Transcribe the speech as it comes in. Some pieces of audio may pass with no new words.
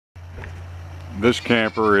This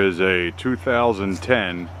camper is a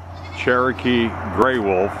 2010 Cherokee Gray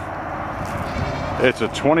Wolf. It's a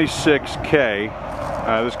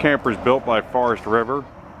 26K. This camper is built by Forest River.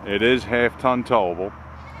 It is half-ton towable.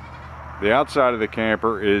 The outside of the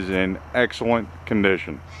camper is in excellent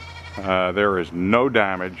condition. There is no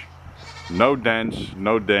damage, no dents,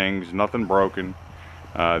 no dings, nothing broken.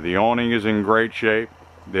 The awning is in great shape.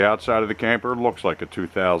 The outside of the camper looks like a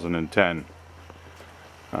 2010.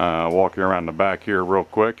 Walk you around the back here real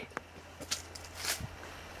quick.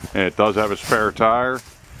 It does have a spare tire.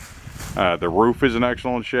 The roof is in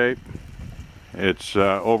excellent shape. It's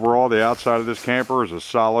overall, the outside of this camper is a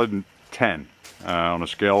solid 10 on a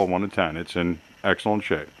scale of 1 to 10. It's in excellent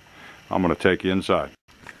shape. I'm going to take you inside.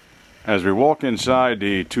 As we walk inside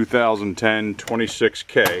the 2010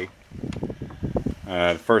 26K,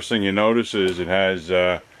 the first thing you notice is it has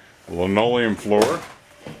a linoleum floor.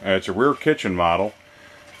 It's a rear kitchen model.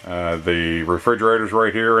 The refrigerator's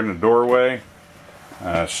right here in the doorway.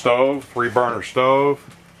 Stove, 3-burner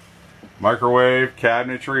stove. Microwave,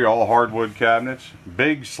 cabinetry, all hardwood cabinets.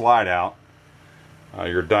 Big slide out.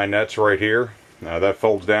 Your dinette's right here. That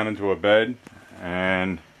folds down into a bed.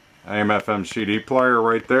 And AM/FM CD player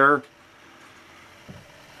right there.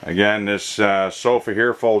 Again, this sofa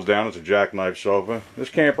here folds down. It's a jackknife sofa. This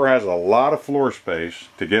camper has a lot of floor space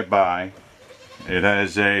to get by. It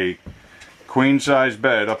has a queen-size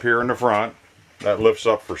bed up here in the front that lifts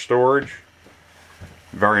up for storage.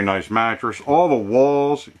 Very nice mattress. All the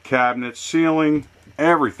walls, cabinets, ceiling,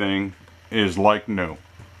 everything is like new.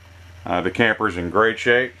 The camper's in great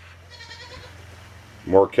shape.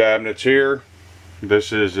 More cabinets here.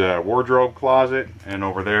 This is a wardrobe closet, and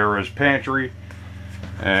over there is pantry.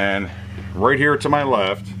 And right here to my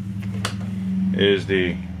left is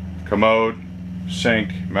the commode,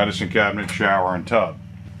 sink, medicine cabinet, shower, and tub.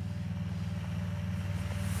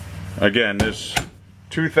 Again, this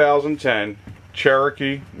 2010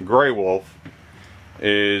 Cherokee Gray Wolf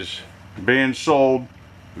is being sold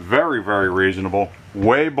very, very reasonable,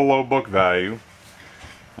 way below book value.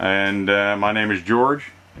 And my name is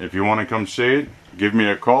George. If you want to come see it, give me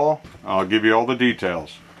a call. I'll give you all the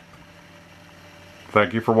details.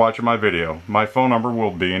 Thank you for watching my video. My phone number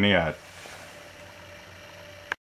will be in the ad.